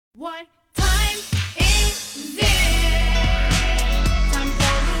What time is it? Time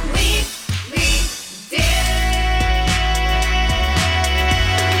for the weekly dish.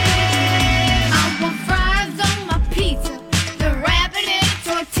 I want fries on my pizza, the rabbit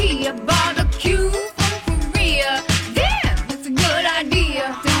tortilla, barbecue from Korea. Damn, that's a good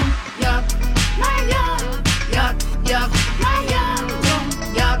idea. Don't yuck my yum, yuck yuck my yum, don't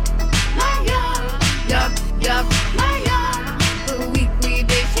yuck my yum, yuck my yum. The weekly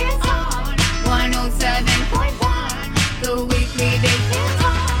dish is on 107.1. The weekly dish is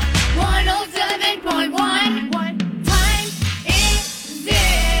on 107.1. What time is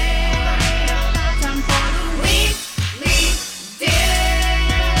it? Time for the weekly dish.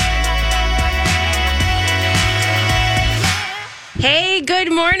 Hey,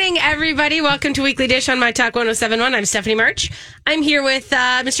 good morning, everybody. Welcome to Weekly Dish on My Talk 1071. I'm Stephanie March. I'm here with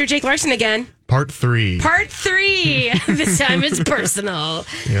Mr. Jake Larson again. Part 3. Part 3. This time it's personal.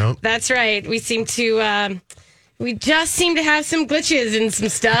 Yep. That's right. We just seem to have some glitches and some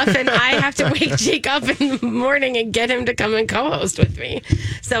stuff, and I have to wake Jake up in the morning and get him to come and co-host with me.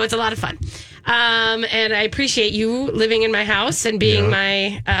 So it's a lot of fun. And I appreciate you living in my house and being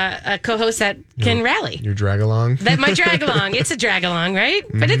my co-host that can rally. Your drag along? That my drag along. It's a drag along, right?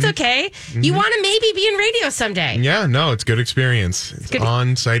 But it's okay. You want to maybe be in radio someday. Yeah, no, it's good experience. It's good.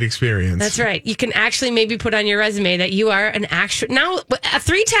 On-site experience. That's right. You can actually maybe put on your resume that you are an actual. Now, a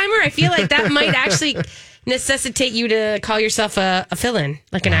 3-timer, I feel like that might actually necessitate you to call yourself a fill-in,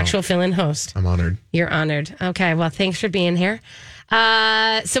 like an actual fill-in host. I'm honored. You're honored. Okay, well, thanks for being here.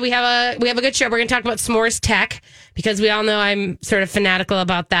 So we have a good show. We're going to talk about s'mores tech because we all know I'm sort of fanatical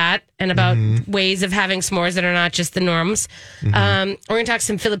about that and about ways of having s'mores that are not just the norms. We're going to talk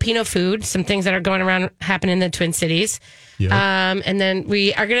some Filipino food, some things that are going around happening in the Twin Cities. Yep. And then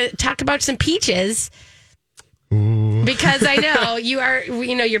we are going to talk about some peaches. Ooh. Because I know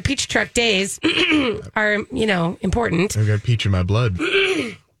your peach truck days are, important. I've got peach in my blood.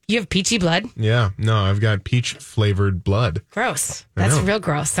 You have peachy blood? Yeah, no, I've got peach-flavored blood. Gross. That's real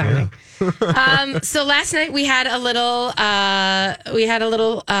gross sounding. So last night we had a little hangout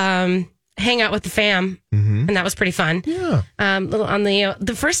with the fam, and that was pretty fun. Yeah. Little on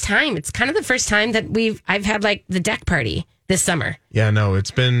the first time. It's kind of the first time that I've had like the deck party this summer. Yeah, no,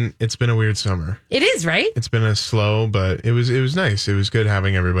 it's been a weird summer. It is, right? It's been a slow, but it was nice. It was good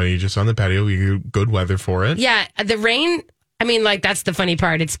having everybody just on the patio. We got good weather for it. Yeah, the rain. I mean, like, that's the funny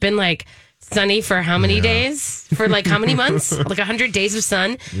part. It's been like sunny for how many days? For like how many months? Like 100 days of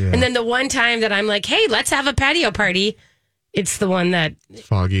sun. Yeah. And then the one time that I'm like, hey, let's have a patio party. It's the one that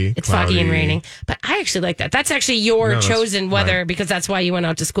foggy. It's cloudy. Foggy and raining. But I actually like that. That's actually your chosen weather because that's why you went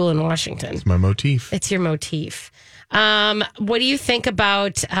out to school in Washington. It's my motif. It's your motif. What do you think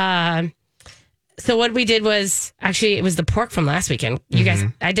about... so what we did was... Actually, it was the pork from last weekend. You guys...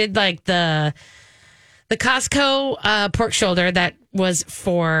 I did like the Costco pork shoulder that was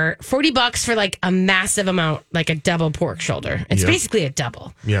for $40 for like a massive amount, like a double pork shoulder. It's basically a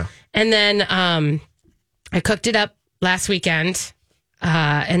double. Yeah. And then I cooked it up last weekend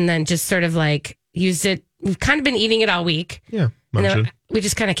and then just sort of like used it. We've kind of been eating it all week. Yeah. And then we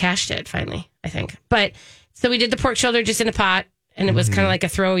just kind of cached it finally, I think. But so we did the pork shoulder just in a pot. And it was kind of like a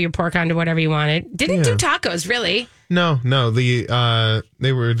throw your pork onto whatever you wanted. Didn't do tacos, really. No.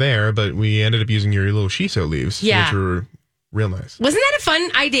 They were there, but we ended up using your little shiso leaves, which were real nice. Wasn't that a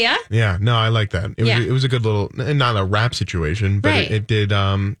fun idea? Yeah, no, I like that. It was a good little, not a wrap situation, but it did,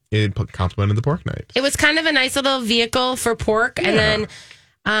 it complemented the pork night. It was kind of a nice little vehicle for pork. Yeah. And then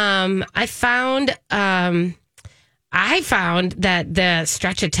I found that the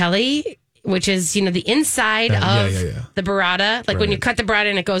stracciatella, which is, the inside of the burrata. Like when you cut the burrata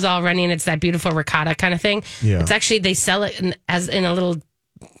and it goes all runny and it's that beautiful ricotta kind of thing. Yeah. It's actually, they sell it in a little,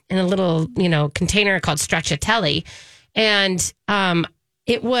 container called stracciatella. And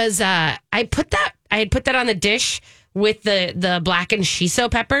it was, I had put that on the dish with the blackened shiso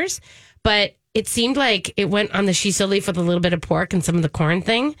peppers, but it seemed like it went on the shiso leaf with a little bit of pork and some of the corn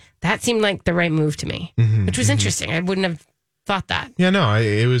thing. That seemed like the right move to me, which was interesting. I wouldn't have thought that. Yeah, no,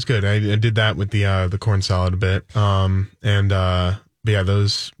 it was good. I did that with the corn salad a bit. But yeah,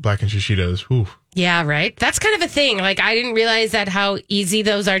 those blackened shishitos. Whew. Yeah, right. That's kind of a thing. Like I didn't realize that how easy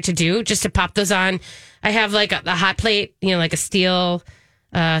those are to do. Just to pop those on. I have like a hot plate, like a stainless steel,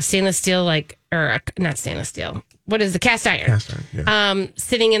 not stainless steel. What is the cast iron? Cast iron. Yeah.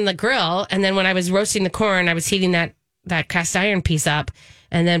 Sitting in the grill, and then when I was roasting the corn, I was heating that cast iron piece up,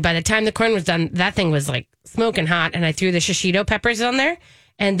 and then by the time the corn was done, that thing was like smoking hot, and I threw the shishito peppers on there,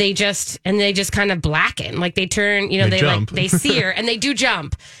 and they just kind of blacken, like they turn, they sear, and they do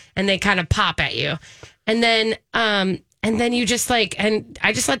jump, and they kind of pop at you, and then And then you just and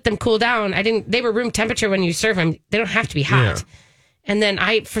I just let them cool down. They were room temperature when you serve them. They don't have to be hot. Yeah. And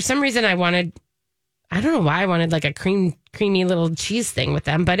then for some reason I don't know why I wanted like a creamy little cheese thing with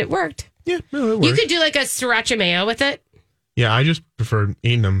them, but it worked. Yeah, no, it works. You could do like a sriracha mayo with it. Yeah, I just prefer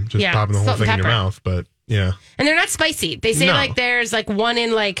eating them, just popping the whole salt and thing in your pepper. mouth. But yeah. And they're not spicy. They say No. like there's like one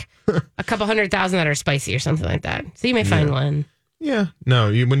in like a couple 100,000 that are spicy or something like that. So you may find one. Yeah.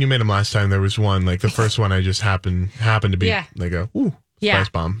 No, when you made them last time, there was one, like the first one I just happened to be like a spice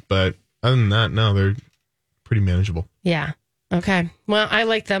bomb. But other than that, no, they're pretty manageable. Yeah. Okay. Well, I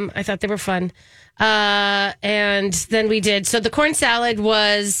liked them. I thought they were fun. And then so the corn salad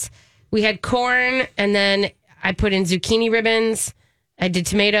we had corn, and then I put in zucchini ribbons. I did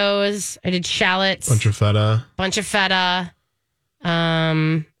tomatoes. I did shallots. Bunch of feta.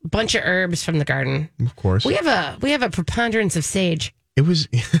 Bunch of herbs from the garden. Of course. We have a preponderance of sage. It was...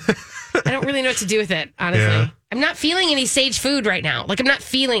 I don't really know what to do with it, honestly. Yeah. I'm not feeling any sage food right now. Like, I'm not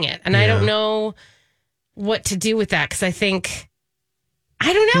feeling it. And I don't know what to do with that because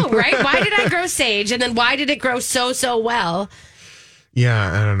I don't know, right? Why did I grow sage? And then why did it grow so well?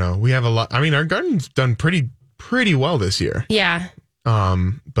 Yeah, I don't know. We have a lot. I mean, our garden's done pretty well this year. Yeah.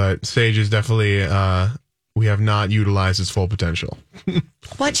 But sage is definitely... we have not utilized its full potential.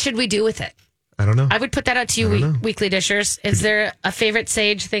 What should we do with it? I don't know. I would put that out to you, weekly dishers. Is there a favorite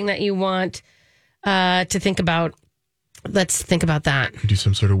sage thing that you want to think about? Let's think about that. Do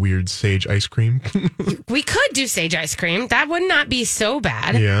some sort of weird sage ice cream. We could do sage ice cream. That would not be so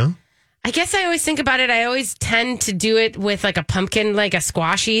bad. Yeah. I guess I always think about it. I always tend to do it with like a pumpkin, like a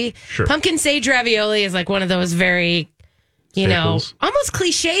squashy. Sure. Pumpkin sage ravioli is like one of those very... Staples. almost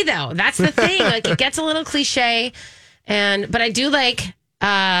cliche though. That's the thing. Like it gets a little cliche, but I do like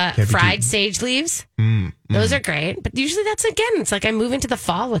fried sage leaves. Those are great. But usually it's like I move into the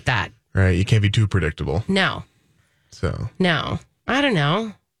fall with that. Right. You can't be too predictable. No. I don't know.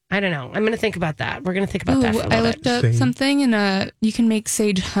 I'm going to think about that. We're going to think about that for a little I looked bit. up something, and you can make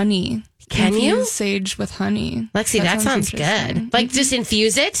sage honey. Can you? Infuse sage with honey. Lexi, that sounds interesting. good. Like just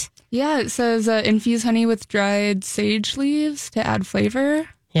infuse it? Yeah, it says infuse honey with dried sage leaves to add flavor.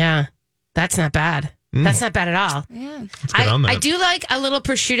 Yeah. That's not bad. That's not bad at all. Yeah. Let's get on that. I do like a little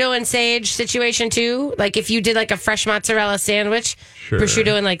prosciutto and sage situation too. Like if you did like a fresh mozzarella sandwich, Sure.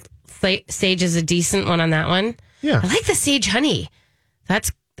 prosciutto and like sage is a decent one on that one. Yeah. I like the sage honey.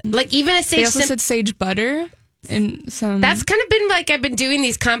 That's like even a They sage. also said sage butter and some. That's kind of been like I've been doing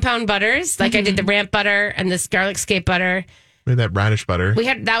these compound butters. Like I did the ramp butter and this garlic scape butter. We had that radish butter.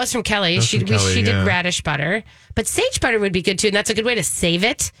 That was from Kelly. That's She from Kelly, did yeah. radish butter, but sage butter would be good too, and that's a good way to save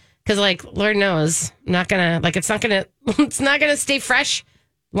it because, like, Lord knows, it's not gonna stay fresh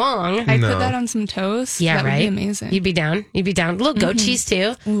long. I No. put that on some toast. Yeah, that right. would be amazing. You'd be down. A little goat cheese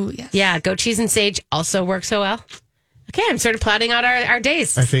too. Ooh, yes. Yeah, goat cheese and sage also work so well. Okay, I'm sort of plotting out our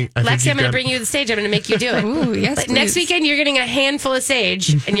days. I think Lexi, I'm you've going to got- bring you the sage. I'm going to make you do it. Ooh, yes. Like, next please. weekend, you're getting a handful of sage,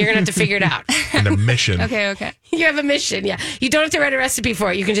 and you're going to have to figure it out. And a mission. Okay. You have a mission, yeah. You don't have to write a recipe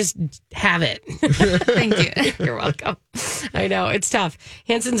for it. You can just have it. Thank you. You're welcome. I know, it's tough.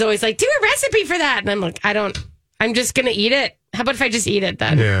 Hanson's always like, do a recipe for that. And I'm like, I'm just going to eat it. How about if I just eat it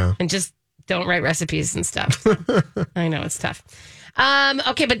then? Yeah. And just don't write recipes and stuff. I know, it's tough.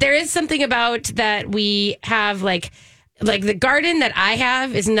 Okay, but there is something about that we have, like the garden that I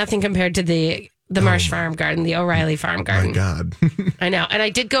have is nothing compared to the Marsh Farm garden, the O'Reilly Farm garden. My God. I know. And I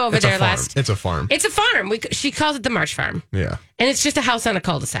did go over It's there a farm. last. It's a farm. It's a farm. She calls it the Marsh Farm. Yeah. And it's just a house on a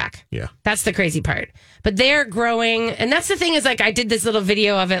cul-de-sac. Yeah. That's the crazy part. But they're growing. And that's the thing is, like, I did this little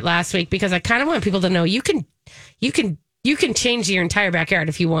video of it last week because I kind of want people to know you can change your entire backyard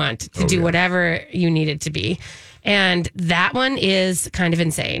if you want to do whatever you need it to be. And that one is kind of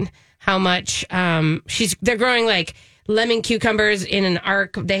insane. How much they're growing like lemon cucumbers in an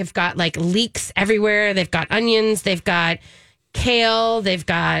arc. They've got like leeks everywhere. They've got onions. They've got kale. They've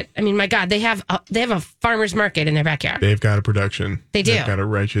got, I mean, my God, they have a farmer's market in their backyard. They've got a production. They do. They've got a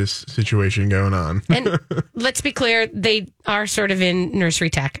righteous situation going on. And let's be clear, they are sort of in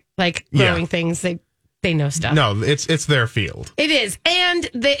nursery tech, like growing things. They know stuff. No, it's their field. It is. And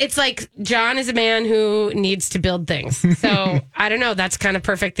it's like John is a man who needs to build things. So I don't know. That's kind of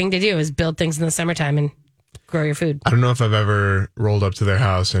perfect thing to do is build things in the summertime and grow your food. I don't know if I've ever rolled up to their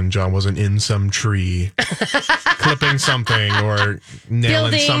house and John wasn't in some tree clipping something or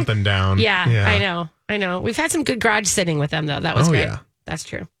nailing Building. something down. Yeah, I know. We've had some good garage sitting with them, though. That was great. Yeah. That's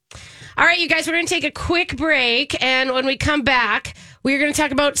true. All right, you guys, we're going to take a quick break. And when we come back, we're going to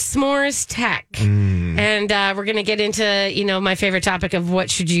talk about s'mores tech. And we're going to get into, my favorite topic of what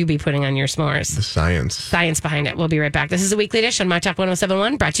should you be putting on your s'mores. The science. Science behind it. We'll be right back. This is a Weekly Dish on My Talk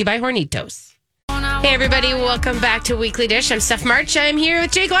 1071, brought to you by Hornitos. When I Hey, everybody. Welcome back to Weekly Dish. I'm Steph March. I'm here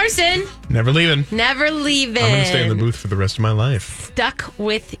with Jake Larson. Never leaving. Never leaving. I'm going to stay in the booth for the rest of my life. Stuck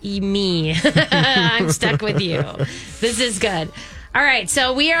with me. I'm stuck with you. This is good. All right.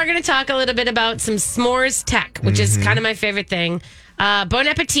 So we are going to talk a little bit about some s'mores tech, which is kind of my favorite thing. Bon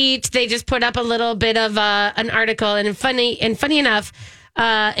Appetit. They just put up a little bit of an article, and funny enough,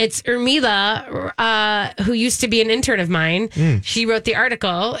 it's Urmila, who used to be an intern of mine. She wrote the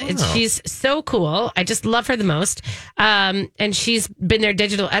article. She's so cool. I just love her the most. And she's been their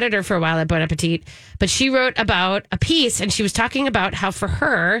digital editor for a while at Bon Appetit. But she wrote about a piece, and she was talking about how for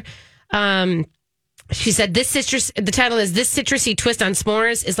her, she said the title is "This Citrusy Twist on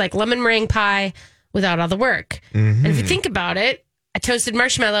S'mores is like lemon meringue pie without all the work." And if you think about it, a toasted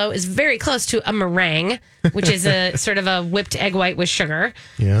marshmallow is very close to a meringue, which is a sort of a whipped egg white with sugar.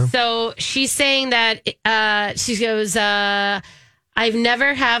 Yeah. So she's saying that she goes, I've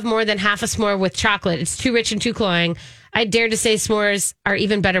never have more than half a s'more with chocolate. It's too rich and too cloying. I dare to say s'mores are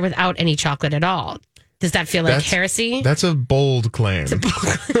even better without any chocolate at all. Does that feel like heresy? That's a bold claim.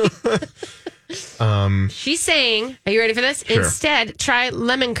 She's saying, are you ready for this? Sure. Instead, try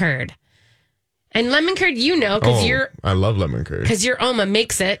lemon curd. And lemon curd, because I love lemon curd. because your Oma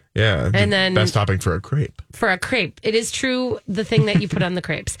makes it. Yeah. And then best topping for a crepe. For a crepe. It is true, the thing that you put on the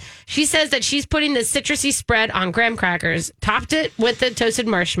crepes. She says that she's putting the citrusy spread on graham crackers, topped it with the toasted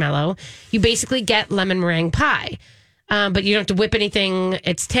marshmallow. You basically get lemon meringue pie. But you don't have to whip anything.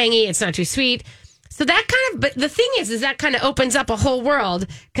 It's tangy. It's not too sweet. So that but the thing is that kind of opens up a whole world,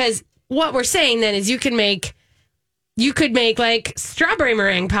 because what we're saying then is you could make like strawberry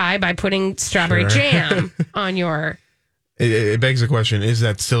meringue pie by putting strawberry jam on your... It begs the question, is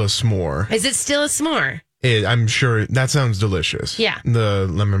that still a s'more? Is it still a s'more? I'm sure that sounds delicious. Yeah. The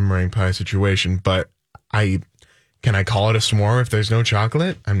lemon meringue pie situation, but can I call it a s'more if there's no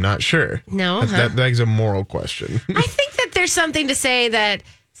chocolate? I'm not sure. No. That begs a moral question. I think that there's something to say that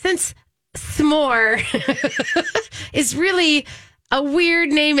since s'more is really a weird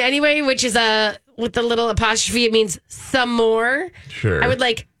name anyway, which is with the little apostrophe, it means some more. Sure. I would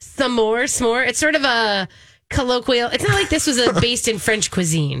like some more, s'more. It's sort of a colloquial. It's not like this was based in French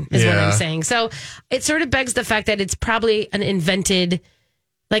cuisine, is what I'm saying. So it sort of begs the fact that it's probably an invented,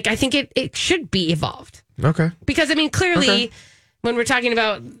 like, I think it should be evolved. Okay. Because, I mean, clearly, when we're talking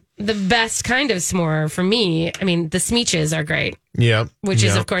about the best kind of s'more, for me, I mean, the smeeches are great. Yeah. Which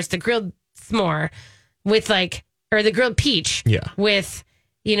is, of course, the grilled s'more with or the grilled peach. Yeah. With,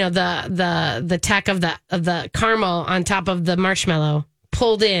 the tack of the caramel on top of the marshmallow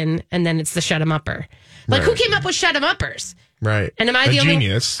pulled in, and then it's the shut 'em upper. Like, who came up with shut 'em uppers? Right. And am I the only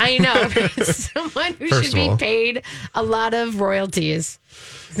genius? I know. Someone who First should be of all. paid a lot of royalties.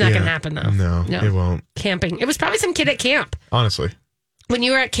 It's not going to happen, though. No, it won't. Camping. It was probably some kid at camp. Honestly. When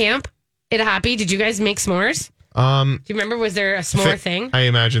you were at camp at Hoppy, did you guys make s'mores? Do you remember? Was there a s'more thing? I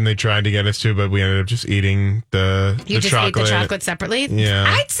imagine they tried to get us to, but we ended up just eating the chocolate. You just ate the chocolate separately? Yeah.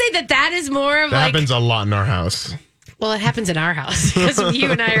 I'd say that is more of that happens a lot in our house. Well, it happens in our house. Because you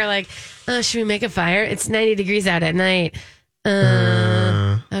and I are like, oh, should we make a fire? It's 90 degrees out at night.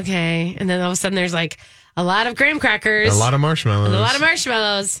 Okay. And then all of a sudden there's like a lot of graham crackers. A lot of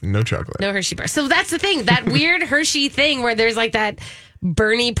marshmallows. No chocolate. No Hershey bar. So that's the thing. That weird Hershey thing where there's like that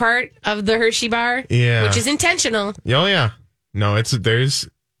Bernie part of the Hershey bar. Yeah. Which is intentional. Oh, yeah. No, there's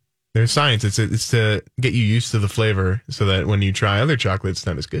science. It's to get you used to the flavor so that when you try other chocolate, it's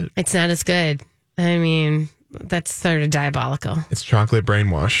not as good. It's not as good. I mean, that's sort of diabolical. It's chocolate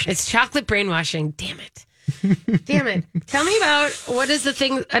brainwash. It's chocolate brainwashing. Damn it. Damn it. Tell me about what is the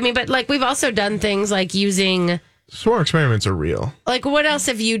thing. I mean, but like we've also done things like using... S'more experiments are real. Like, what else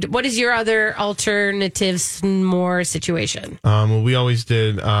have you... What is your other alternative s'more situation? Well, we always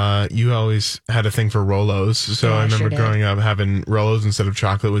did... you always had a thing for Rolos. So Yeah, I remember sure growing up having Rolos instead of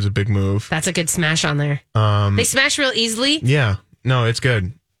chocolate was a big move. That's a good smash on there. They smash real easily. Yeah. No, it's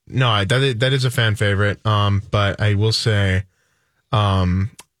good. No, that is a fan favorite. But I will say...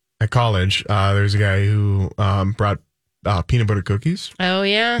 at college, there's a guy who brought peanut butter cookies. Oh,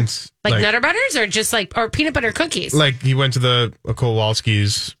 yeah. Like Nutter Butters or just or peanut butter cookies? Like he went to the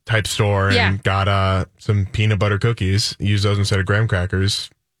Kowalski's type store and got some peanut butter cookies, used those instead of graham crackers.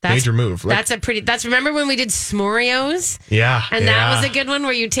 Major move. Remember when we did S'moreos? Yeah. And that was a good one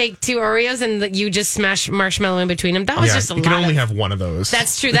where you take 2 Oreos and you just smash marshmallow in between them. That was just a lot. You can only have one of those.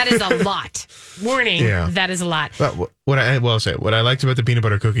 That's true. That is a lot. Warning. Yeah. That is a lot. But what I liked about the peanut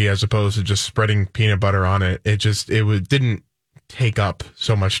butter cookie as opposed to just spreading peanut butter on it, didn't take up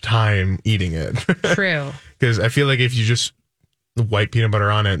so much time eating it. True. Because I feel like if you just the white peanut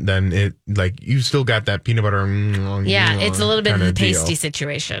butter on it, then it like you still got that peanut butter. Yeah, it's a little bit of kinda a pasty deal.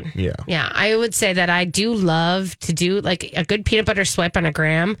 situation. Yeah. Yeah, I would say that I do love to do like a good peanut butter swipe on a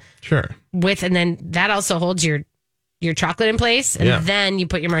graham Sure. and then that also holds your chocolate in place, and Yeah. then you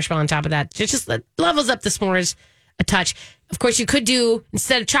put your marshmallow on top of that. It just levels up the s'mores a touch. Of course, you could do,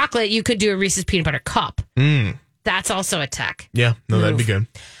 instead of chocolate, you could do a Reese's peanut butter cup. That's also a tech. Yeah. No, that'd be good.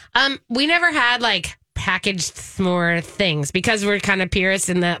 We never had like packaged s'more things because we're kind of purists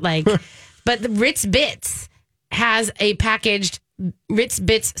in that, like, but the Ritz Bits has a packaged Ritz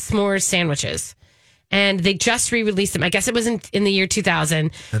Bits s'mores sandwiches. And they just re-released them. I guess it was in the year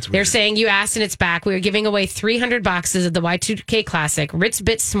 2000. That's They're weird. saying you asked and it's back. We were giving away 300 boxes of the Y2K classic Ritz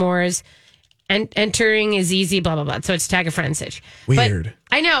Bits s'mores. And entering is easy, blah, blah, blah. So it's tag a friend-sage. Weird.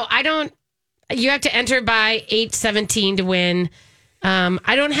 But I know. You have to enter by 8/17 to win.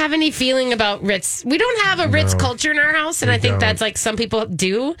 I don't have any feeling about Ritz. We don't have a Ritz culture in our house. And We I think don't. that's like some people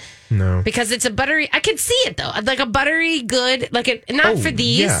do. No. Because it's a buttery, I could see it though. Like a buttery good, like not for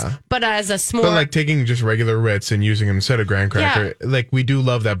these, yeah. but as a s'more. But like taking just regular Ritz and using them instead of graham cracker, like we do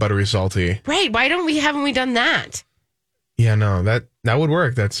love that buttery salty. Right. Why haven't we done that? Yeah, no, that would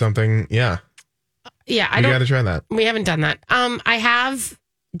work. That's something. Yeah, Yeah, we got to try that. we haven't done that. I have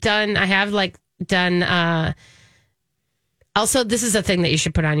done also, this is a thing that you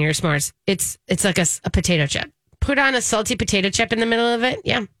should put on your s'mores. It's like a potato chip. Put on a salty potato chip in the middle of it.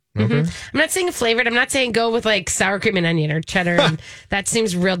 Yeah. I'm not saying flavored. I'm not saying go with like sour cream and onion or cheddar. And that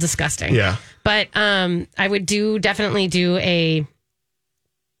seems real disgusting. Yeah. But I would definitely do a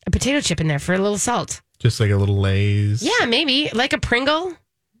potato chip in there for a little salt. Just like a little Lay's. Yeah, maybe like a Pringle.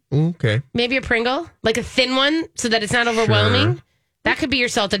 Okay. Maybe a Pringle, like a thin one, so that it's not overwhelming. Sure. That could be your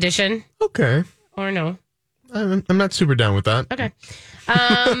salt addition, Okay. or no. I'm not super down with that. Okay.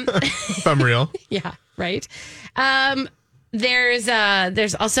 If I'm real. Yeah. Right.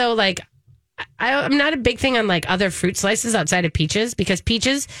 There's also like I'm not a big thing on like other fruit slices outside of peaches, because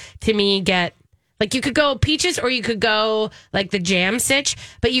peaches to me get like, you could go peaches or you could go like the jam sitch,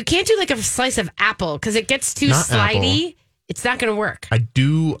 but you can't do like a slice of apple because it gets too Not slidey. apple. It's not going to work. I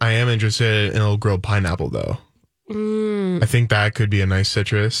am interested in a little grilled pineapple though. I think that could be a nice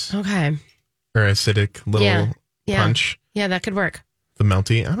citrus Okay. or acidic little Yeah. punch. Yeah, that could work. The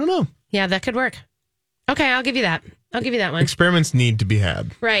melty. I don't know. Yeah, that could work. Okay, I'll give you that. I'll give you that one. Experiments need to be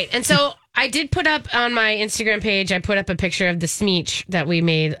had. Right. And so I did put up on my Instagram page, I put up a picture of the smeech that we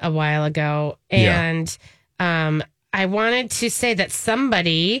made a while ago. And I wanted to say that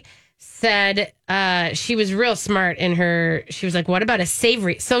somebody said she was real smart in her, she was like, what about a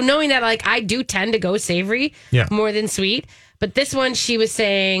savory? So knowing that like I do tend to go savory more than sweet. But this one, she was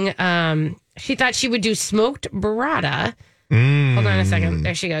saying she thought she would do smoked burrata. Hold on a second.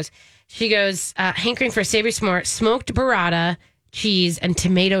 There she goes. She goes, hankering for a savory s'more, smoked burrata, cheese, and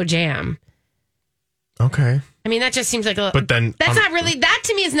tomato jam. Okay. I mean, that just seems like a... But then... That's not really... That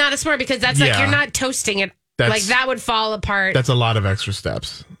to me is not a s'more, because that's like Yeah. you're not toasting it. That's- Like that would fall apart. That's a lot of extra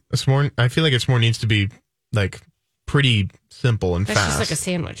steps. A s'more, I feel like a s'more needs to be like pretty simple and That's fast. just like a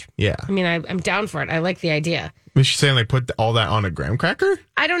sandwich. Yeah. I mean, I'm down for it. I like the idea. Was she saying like put all that on a graham cracker?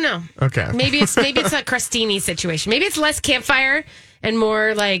 I don't know. Okay. Maybe it's a crostini situation. Maybe it's less campfire and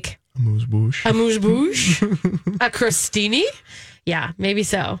more like Amuse bouche. amuse bouche, a crostini. Yeah, maybe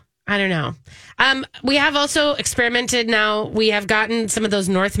so. I don't know. We have also experimented. Now we have gotten some of those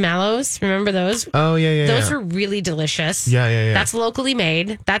North Mallows. Remember those? Oh yeah. Those yeah. were really delicious. Yeah. That's locally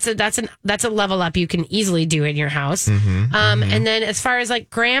made. That's a level up you can easily do in your house. Mm-hmm, And then as far as like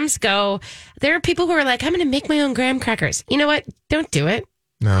grams go, there are people who are like, I'm going to make my own graham crackers. You know what? Don't do it.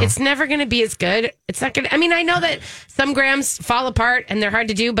 No. It's never going to be as good. It's not going to, I mean, I know that some grams fall apart and they're hard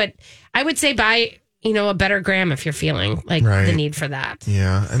to do, but I would say buy, a better gram if you're feeling like Right. the need for that.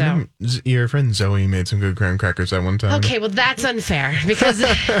 Yeah. So- And then your friend Zoe made some good graham crackers at one time. Okay, well, that's unfair because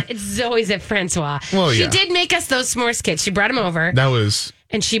it's Zoe's at Francois. Well, She yeah. did make us those s'mores kits. She brought them over. That was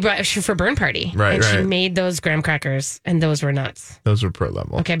And she brought for burn party. Right, And she right. made those graham crackers, and those were nuts. those were pro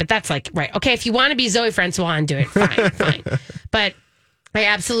level. Okay, but that's like, right. Okay, if you want to be Zoe Francois and do it, fine. But I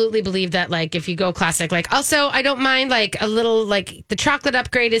absolutely believe that, like, if you go classic, like, also, I don't mind, like, a little, like, the chocolate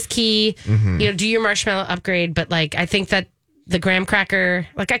upgrade is key. Do your marshmallow upgrade. But, like, I think that the graham cracker,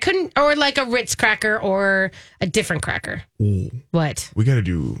 like, I couldn't, or like a Ritz cracker or a different cracker. What? We got to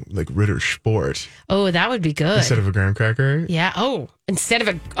do like Ritter Sport Oh, that would be good. instead of a graham cracker. Yeah. Oh, instead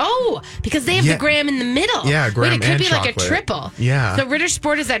of because they have Yeah. the graham in the middle. Yeah, graham Wait, it could and be like a chocolate. triple. Yeah. So Ritter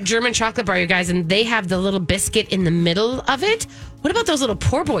Sport is that German chocolate bar, you guys, and they have the little biscuit in the middle of it. What about those little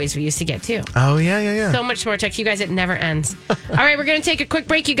poor boys we used to get too? Oh, yeah. So much more talk. You guys, it never ends. All right, we're going to take a quick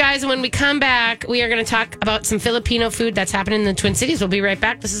break, you guys. And when we come back, we are going to talk about some Filipino food that's happening in the Twin Cities. We'll be right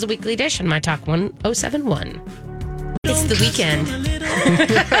back. This is a Weekly Dish on My Talk 1071. It's the weekend.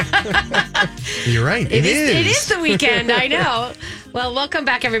 You're right. It is the weekend. I know. Well, welcome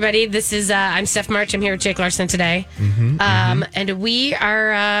back, everybody. This is I'm Steph March. I'm here with Jake Larson today, and we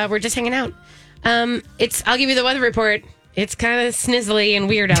are we're just hanging out. I'll give you the weather report. It's kind of snizzly and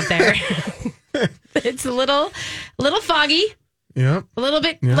weird out there. It's a little foggy. Yep. A little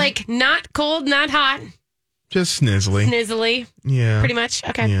bit like not cold, not hot. Just snizzly. Snizzly. Yeah. Pretty much.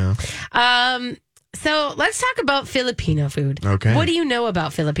 Okay. Yeah. So let's talk about Filipino food. Okay. What do you know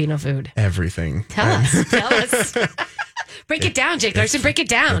about Filipino food? Everything. Tell us. Break it down, Jake Larson. Break it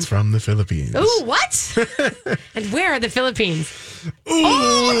down. It's from the Philippines. Ooh, what? And where are the Philippines? Ooh.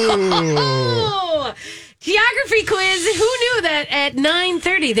 Oh! Geography quiz. Who knew that at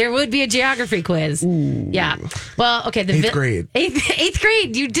 9:30 there would be a geography quiz? Ooh. Yeah. Well, okay. The Eighth grade. Eighth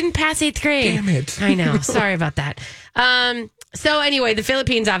grade. You didn't pass 8th grade. Damn it. I know. Sorry about that. So anyway, the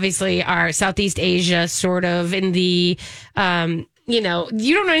Philippines obviously are Southeast Asia, sort of in the, you don't know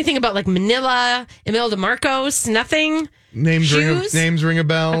anything about like Manila, Imelda Marcos, nothing. Names ring a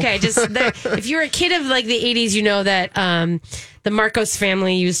bell. Okay, if you're a kid of like the 80s, you know that the Marcos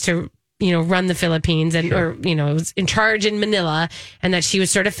family used to run the Philippines and was in charge in Manila, and that she was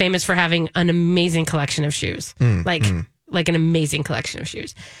sort of famous for having an amazing collection of shoes, like an amazing collection of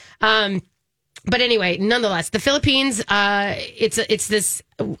shoes. But anyway, nonetheless, the Philippines, it's this.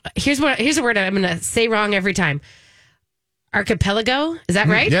 Here's a word I'm going to say wrong every time. Archipelago, is that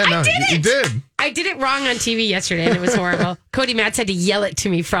right? Yeah, no, I did it. You did. I did it wrong on TV yesterday, and it was horrible. Cody Matz had to yell it to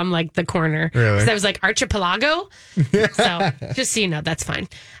me from like the corner. Really? Because I was like, archipelago? So just so you know, that's fine.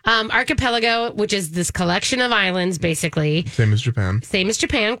 Archipelago, which is this collection of islands, basically. Same as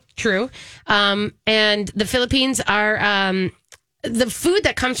Japan. True. And the Philippines are... the food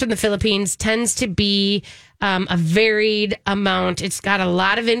that comes from the Philippines tends to be a varied amount. It's got a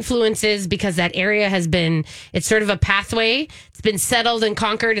lot of influences because that area it's sort of a pathway. It's been settled and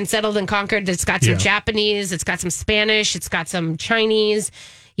conquered. It's got some Japanese, it's got some Spanish, it's got some Chinese,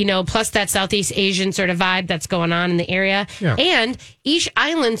 plus that Southeast Asian sort of vibe that's going on in the area. Yeah. And each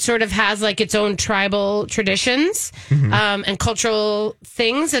island sort of has like its own tribal traditions and cultural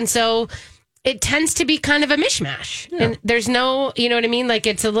things. And so it tends to be kind of a mishmash. Yeah. And there's no, you know what I mean? Like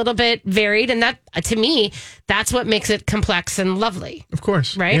it's a little bit varied. And that, to me, that's what makes it complex and lovely. Of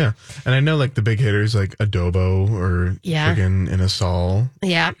course. Right? Yeah. And I know like the big hitters like adobo or friggin' inasal.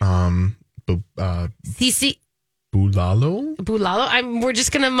 Yeah. CC. Bulalo. We're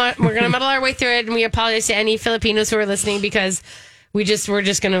just gonna muddle our way through it, and we apologize to any Filipinos who are listening because we're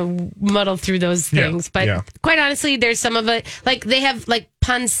just gonna muddle through those things. But quite honestly, there's some of it like they have like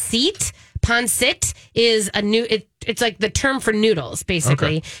pancit. Pancit is it's like the term for noodles,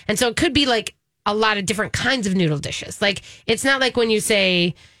 basically. Okay. And so it could be like a lot of different kinds of noodle dishes. Like it's not like when you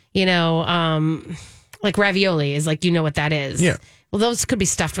say, like ravioli is like, what that is. Yeah. Well, those could be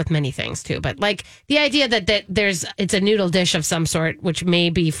stuffed with many things too. But like the idea that it's a noodle dish of some sort, which may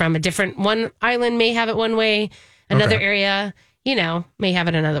be from one island may have it one way, another area may have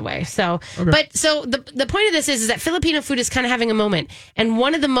it another way. So, but the point of this is that Filipino food is kind of having a moment. And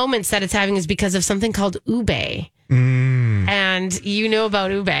one of the moments that it's having is because of something called ube. And you know about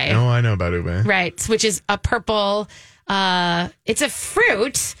ube. Oh, I know about ube. Right. Which is a purple, it's a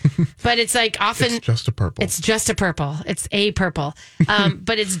fruit, but it's like often. It's just a purple. It's a purple.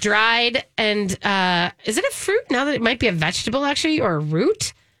 But it's dried and, is it a fruit now that it might be a vegetable actually, or a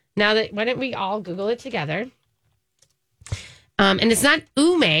root? Why don't we all Google it together? And it's not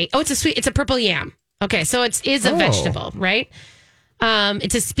ume. Oh, it's a purple yam. Okay, so it is a vegetable, right?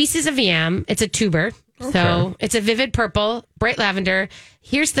 It's a species of yam. It's a tuber. Okay. So it's a vivid purple, bright lavender.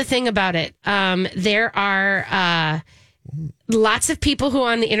 Here's the thing about it. There are lots of people who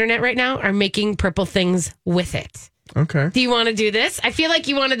on the internet right now are making purple things with it. Okay. Do you want to do this? I feel like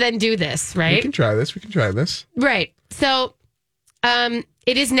you want to then do this, right? We can try this. Right. So it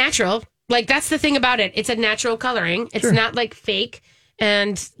is natural. Like, that's the thing about it. It's a natural coloring. It's not like fake.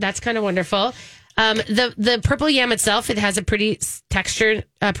 And that's kind of wonderful. The purple yam itself, it has a pretty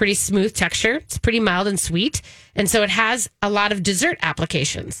pretty smooth texture. It's pretty mild and sweet. And so it has a lot of dessert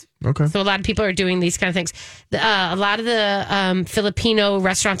applications. Okay. So a lot of people are doing these kind of things. A lot of the Filipino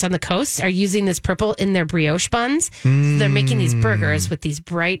restaurants on the coast are using this purple in their brioche buns. So they're making these burgers with these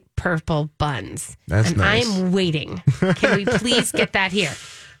bright purple buns. That's nice. I'm waiting. Can we please get that here?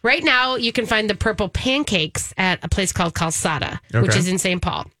 Right now, you can find the purple pancakes at a place called Calzada, which is in St.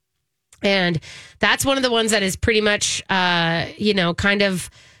 Paul. And that's one of the ones that is pretty much, kind of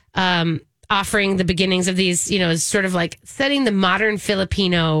offering the beginnings of these, is sort of like setting the modern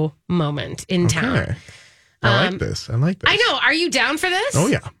Filipino moment in town. Okay. I like this. I like this. I know. Are you down for this? Oh,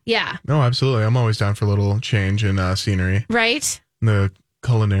 yeah. Yeah. No, absolutely. I'm always down for a little change in scenery. Right? The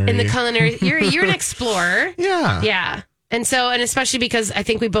culinary. In the culinary. You're an explorer. Yeah. Yeah. And especially because I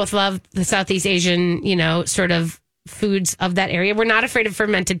think we both love the Southeast Asian, sort of foods of that area. We're not afraid of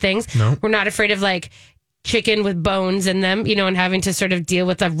fermented things. No. We're not afraid of like chicken with bones in them, and having to sort of deal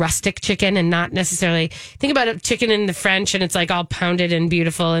with a rustic chicken and not necessarily think about a chicken in the French and it's like all pounded and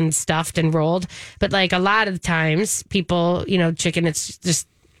beautiful and stuffed and rolled. But like a lot of times people, chicken, it's just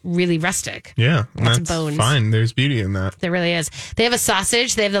really rustic. Yeah. Lots That's of bones. fine. There's beauty in that. There really is. They have a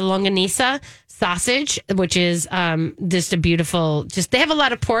sausage. They have the longanisa sausage, which is just a beautiful, they have a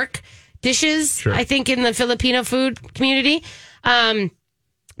lot of pork dishes, Sure. I think, in the Filipino food community.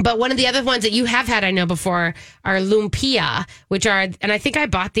 But one of the other ones that you have had, I know before, are lumpia, which are, and I think I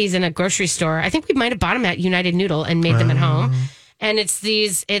bought these in a grocery store. I think we might have bought them at United Noodle and made them at home. And it's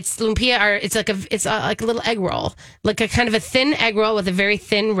lumpia, it's like a little egg roll, like a kind of a thin egg roll with a very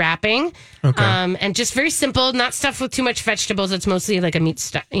thin wrapping. Okay. And just very simple, not stuffed with too much vegetables. It's mostly like a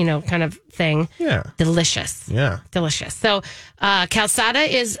meat kind of thing. Yeah. Delicious. Yeah. Delicious. So, Calzada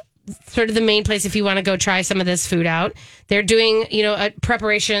is sort of the main place if you want to go try some of this food out. They're doing,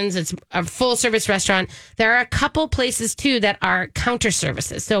 preparations. It's a full service restaurant. There are a couple places too that are counter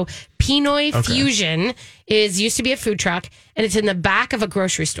services. So Pinoy Fusion used to be a food truck, and it's in the back of a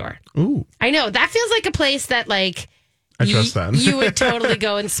grocery store. Ooh. I know that feels like a place that like I trust that. you would totally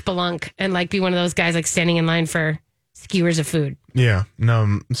go and spelunk and like be one of those guys like standing in line for skewers of food. Yeah.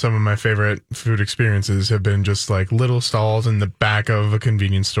 No, some of my favorite food experiences have been just like little stalls in the back of a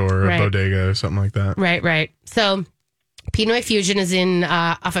convenience store or Right. a bodega or something like that. Right. So Pinoy Fusion is in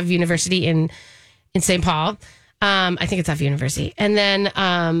off of University in St. Paul. I think it's off University. And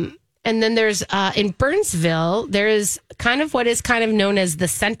then there's in Burnsville, there is kind of what is kind of known as the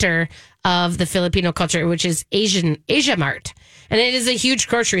center of the Filipino culture, which is Asia Mart. And it is a huge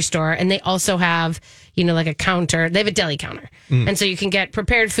grocery store. And they also have, like a counter. They have a deli counter. And so you can get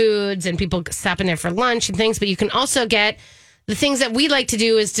prepared foods and people stop in there for lunch and things. But you can also get the things that we like to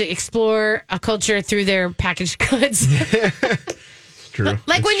do is to explore a culture through their packaged goods. It's true.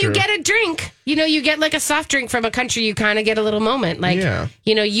 Like It's when you true. get a drink, you get like a soft drink from a country, you kind of get a little moment. Like, Yeah.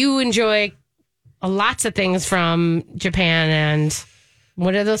 You enjoy lots of things from Japan and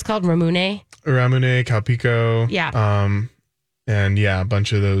what are those called? Ramune? Ramune, Calpico. Yeah. And yeah, a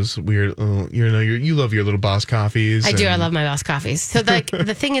bunch of those weird, you love your little boss coffees. I do. I and- love my Boss coffees. So like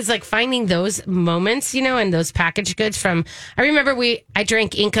the thing is like finding those moments, and those packaged goods from, I remember I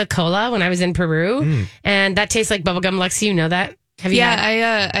drank Inca Cola when I was in Peru and that tastes like bubblegum. Lexi, you know that? Have you had?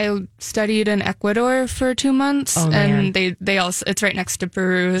 I studied in Ecuador for 2 months, Oh, man. and they also, it's right next to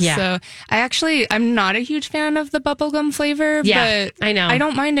Peru. Yeah. So I'm not a huge fan of the bubblegum flavor, Yeah, but I know. I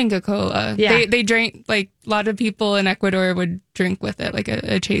don't mind Inca Cola. Yeah. They drink, like a lot of people in Ecuador would drink with it, like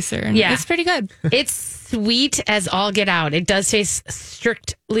a chaser. And Yeah. it's pretty good. It's sweet as all get out. It does taste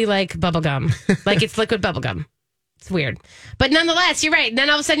strictly like bubblegum. Like it's liquid bubblegum. It's weird. But nonetheless, you're right. And then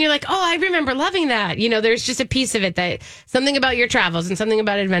all of a sudden you're like, oh, I remember loving that. There's just a piece of it that something about your travels and something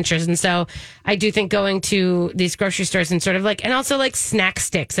about adventures. And so I do think going to these grocery stores and sort of like, and also like snack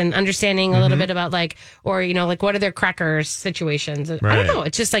sticks and understanding a little bit about like, or, like what are their crackers situations. I Right. don't know.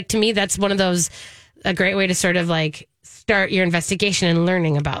 It's just like, to me, that's one of those, a great way to sort of like start your investigation and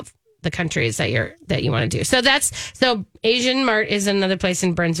learning about the countries that you want to do. So Asian Mart is another place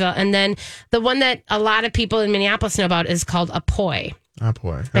in Burnsville. And then the one that a lot of people in Minneapolis know about is called Apoy. Oh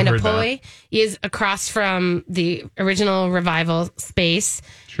boy. And I've heard that. Apoy is across from the original Revival space.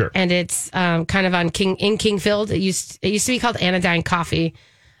 Sure. And it's kind of on Kingfield. It used to be called Anodyne Coffee.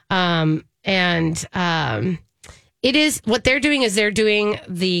 It is, what they're doing is they're doing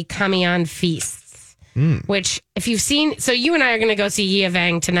the Kamian Feasts. Which, if you've seen, so you and I are going to go see Yia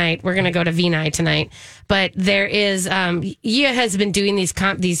Vang tonight. We're going to go to Vinay tonight. But there is, Yia has been doing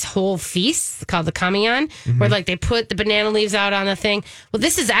these whole feasts called the Kamian, where like they put the banana leaves out on the thing. Well,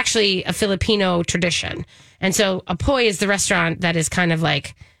 this is actually a Filipino tradition. And so Apoy is the restaurant that is kind of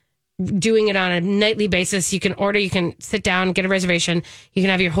like doing it on a nightly basis. You can order, you can sit down, get a reservation. You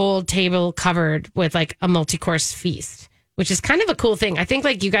can have your whole table covered with like a multi-course feast, which is kind of a cool thing. I think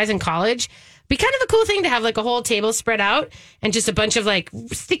like you guys in college, be kind of a cool thing to have like a whole table spread out and just a bunch of like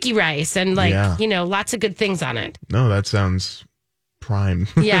sticky rice and like, Yeah. lots of good things on it. No, that sounds prime.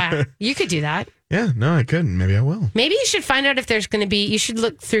 Yeah, you could do that. Yeah, no, I couldn't. Maybe I will. Maybe you should find out if there's going to be. You should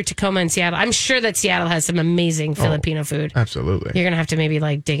look through Tacoma and Seattle. I'm sure that Seattle has some amazing Filipino food. Absolutely. You're going to have to maybe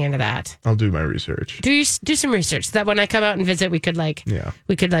like dig into that. I'll do my research. Do some research so that when I come out and visit, we could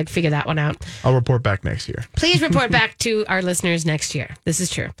figure that one out. I'll report back next year. Please report back to our listeners next year. This is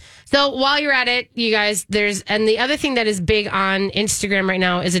true. So while you're at it, you guys, and the other thing that is big on Instagram right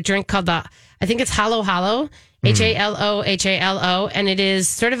now is a drink called I think it's Halo Halo, HALO, and it is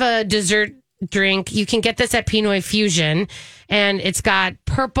sort of a dessert drink. You can get this at Pinoy Fusion, and it's got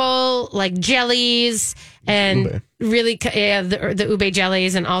purple like jellies and really the ube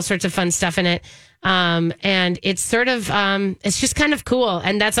jellies and all sorts of fun stuff in it. And it's sort of it's just kind of cool,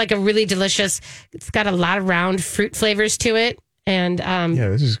 and that's like a really delicious. It's got a lot of round fruit flavors to it, and yeah,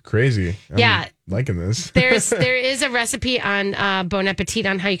 this is crazy. I'm liking this. there is a recipe on Bon Appetit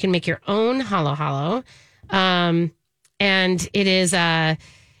on how you can make your own Halo Halo, and it is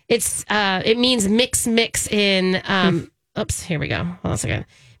it means mix in oops, here we go. Hold on a second.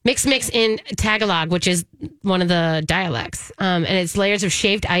 Mix in Tagalog, which is one of the dialects. And it's layers of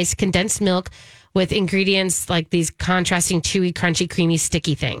shaved ice, condensed milk with ingredients like these contrasting chewy, crunchy, creamy,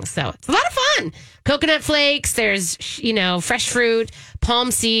 sticky things. So it's a lot of fun. Coconut flakes, there's, fresh fruit,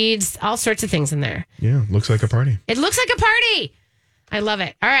 palm seeds, all sorts of things in there. Yeah, looks like a party. It looks like a party. I love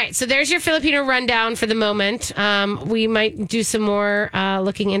it. All right. So there's your Filipino rundown for the moment. We might do some more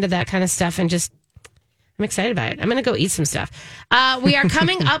looking into that kind of stuff and I'm excited about it. I'm going to go eat some stuff. We are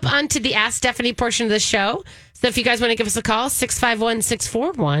coming up onto the Ask Stephanie portion of the show. So if you guys want to give us a call,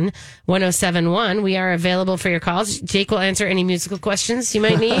 651-641-1071. We are available for your calls. Jake will answer any musical questions you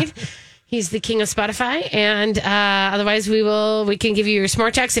might need. He's the king of Spotify. And otherwise, we can give you your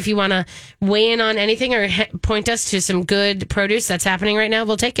smart checks if you want to weigh in on anything or point us to some good produce that's happening right now.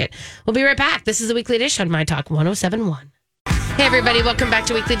 We'll take it. We'll be right back. This is the Weekly Dish on My Talk 1071. Hey, everybody. Welcome back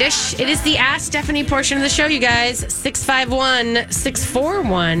to Weekly Dish. It is the Ask Stephanie portion of the show, you guys.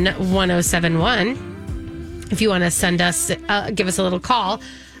 651-641-1071. If you want to send us, give us a little call.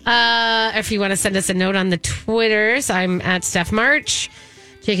 If you want to send us a note on the Twitters, I'm at Steph March.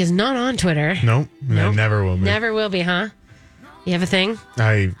 Jake is not on Twitter. Nope. I never will be. Never will be, huh? You have a thing?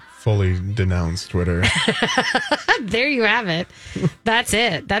 I fully denounce Twitter. There you have it. That's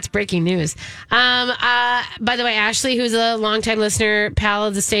it. That's breaking news. By the way, Ashley, who's a longtime listener, pal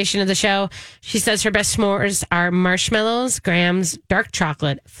of the station of the show, she says her best s'mores are marshmallows, grahams, dark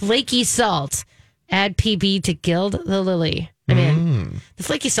chocolate, flaky salt. Add PB to gild the lily. I mean, the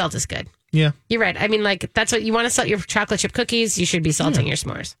flaky salt is good. Yeah. You're right. I mean, like, that's what you want to salt your chocolate chip cookies. You should be salting your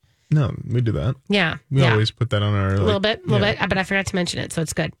s'mores. No, we do that. Yeah. We always put that on our... a little bit, but I forgot to mention it, so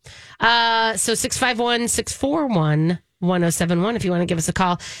it's good. So 651-641-1071 if you want to give us a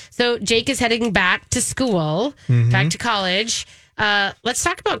call. So Jake is heading back to school, back to college. Let's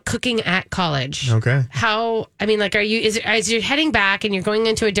talk about cooking at college. Okay. As you're heading back and you're going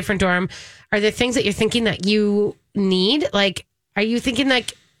into a different dorm, are there things that you're thinking that you need? Like, are you thinking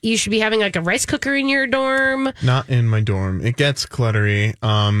like you should be having like a rice cooker in your dorm? Not in my dorm. It gets cluttery.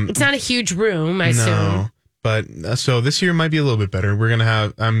 It's not a huge room, I assume. But so this year might be a little bit better.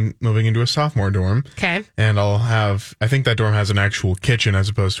 I'm moving into a sophomore dorm. Okay. And I think that dorm has an actual kitchen as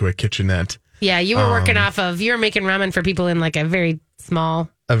opposed to a kitchenette. Yeah, you were working you were making ramen for people in like a very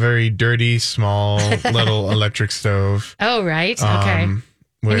dirty, small little electric stove. Oh, right. Okay. And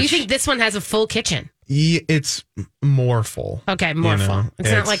you Which, think this one has a full kitchen? it's more full. Okay, more full.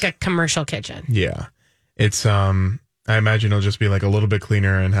 It's not like a commercial kitchen. Yeah. It's, I imagine it'll just be like a little bit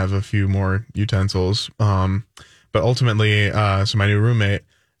cleaner and have a few more utensils. But ultimately, so my new roommate,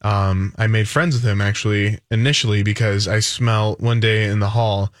 I made friends with him actually initially because one day in the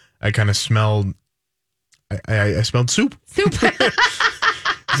hall, I kind of smelled, I smelled soup. Soup.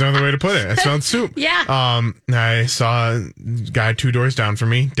 There's no other way to put it. I smelled soup. Yeah. I saw a guy 2 doors down from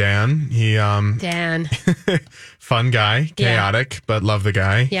me, Dan. Dan. Fun guy, chaotic, but love the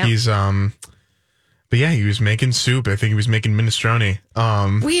guy. Yeah. He's, but yeah, he was making soup. I think he was making minestrone.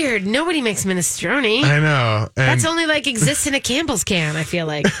 Weird. Nobody makes minestrone. I know. That's only like exists in a Campbell's can, I feel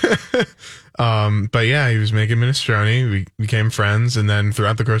like. But yeah, he was making minestrone. We became friends, and then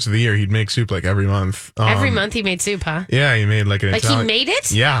throughout the course of the year, he'd make soup like every month. Every month he made soup, huh? Yeah, he made like an Italian. He made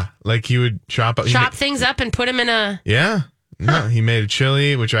it? Yeah, like he would chop things up and put them in a. Yeah, no, he made a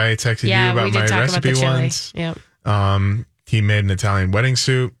chili, which I texted you about we did my talk recipe about the chili. once. Yep. He made an Italian wedding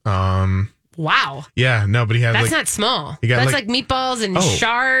soup. Wow. Yeah, no, but he had that's not small. He got that's like meatballs and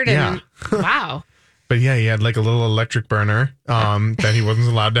chard and wow. But yeah, he had like a little electric burner that he wasn't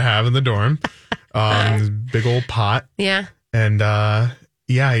allowed to have in the dorm. This big old pot. Yeah. And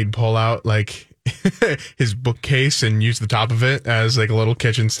he'd pull out like his bookcase and use the top of it as like a little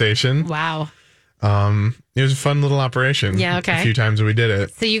kitchen station. Wow. It was a fun little operation. Yeah, okay. A few times we did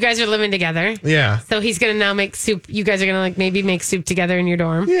it. So you guys are living together. Yeah. So he's going to now make soup. You guys are going to like maybe make soup together in your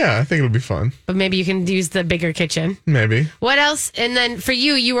dorm. Yeah, I think it'll be fun. But maybe you can use the bigger kitchen. Maybe. What else? And then for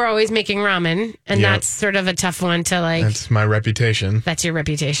you were always making ramen. And Yep. that's sort of a tough one to like. That's my reputation. That's your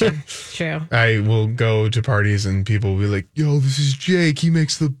reputation. True. I will go to parties and people will be like, yo, this is Jake. He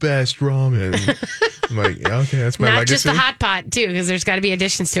makes the best ramen. I'm like, yeah, okay, that's my Not legacy. just the hot pot, too, because there's got to be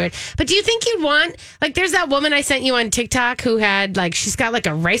additions to it. But do you think you'd want, like, there's that woman I sent you on TikTok who had, like, she's got, like,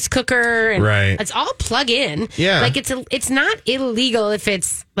 a rice cooker. And Right. it's all plug in. Yeah. Like, it's not illegal if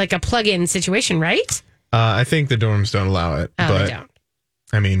it's, like, a plug in situation, right? I think the dorms don't allow it. Oh, but they don't.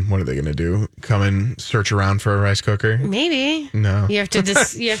 I mean, what are they going to do? Come and search around for a rice cooker? Maybe. No. You have to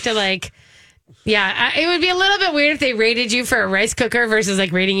just, like, yeah, it would be a little bit weird if they rated you for a rice cooker versus,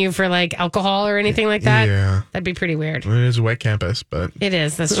 like, rating you for, like, alcohol or anything like that. Yeah. That'd be pretty weird. It is a wet campus, but It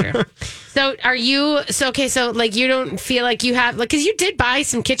is. That's true. So like you don't feel like you have, like, because you did buy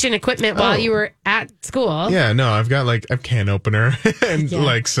some kitchen equipment while you were at school. yeah, no, I've got like a can opener and Yeah.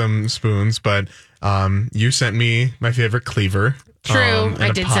 like some spoons, but you sent me my favorite cleaver. True. and I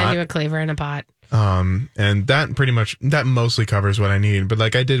a did pot. send you a cleaver and a pot. And that mostly covers what I need. But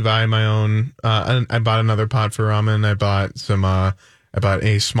like I did buy my own. I bought another pot for ramen. I bought some. I bought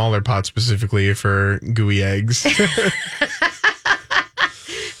a smaller pot specifically for gooey eggs.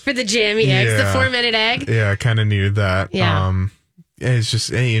 For the jammy eggs, the Yeah. 4-minute egg. Yeah, I kind of needed that. Yeah. It's just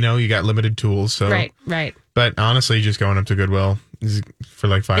you got limited tools, so Right. But honestly, just going up to Goodwill is for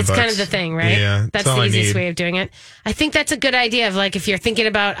like $5. It's kind of the thing, right? Yeah, That's all the I easiest need. way of doing it. I think that's a good idea of like if you're thinking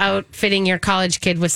about outfitting your college kid with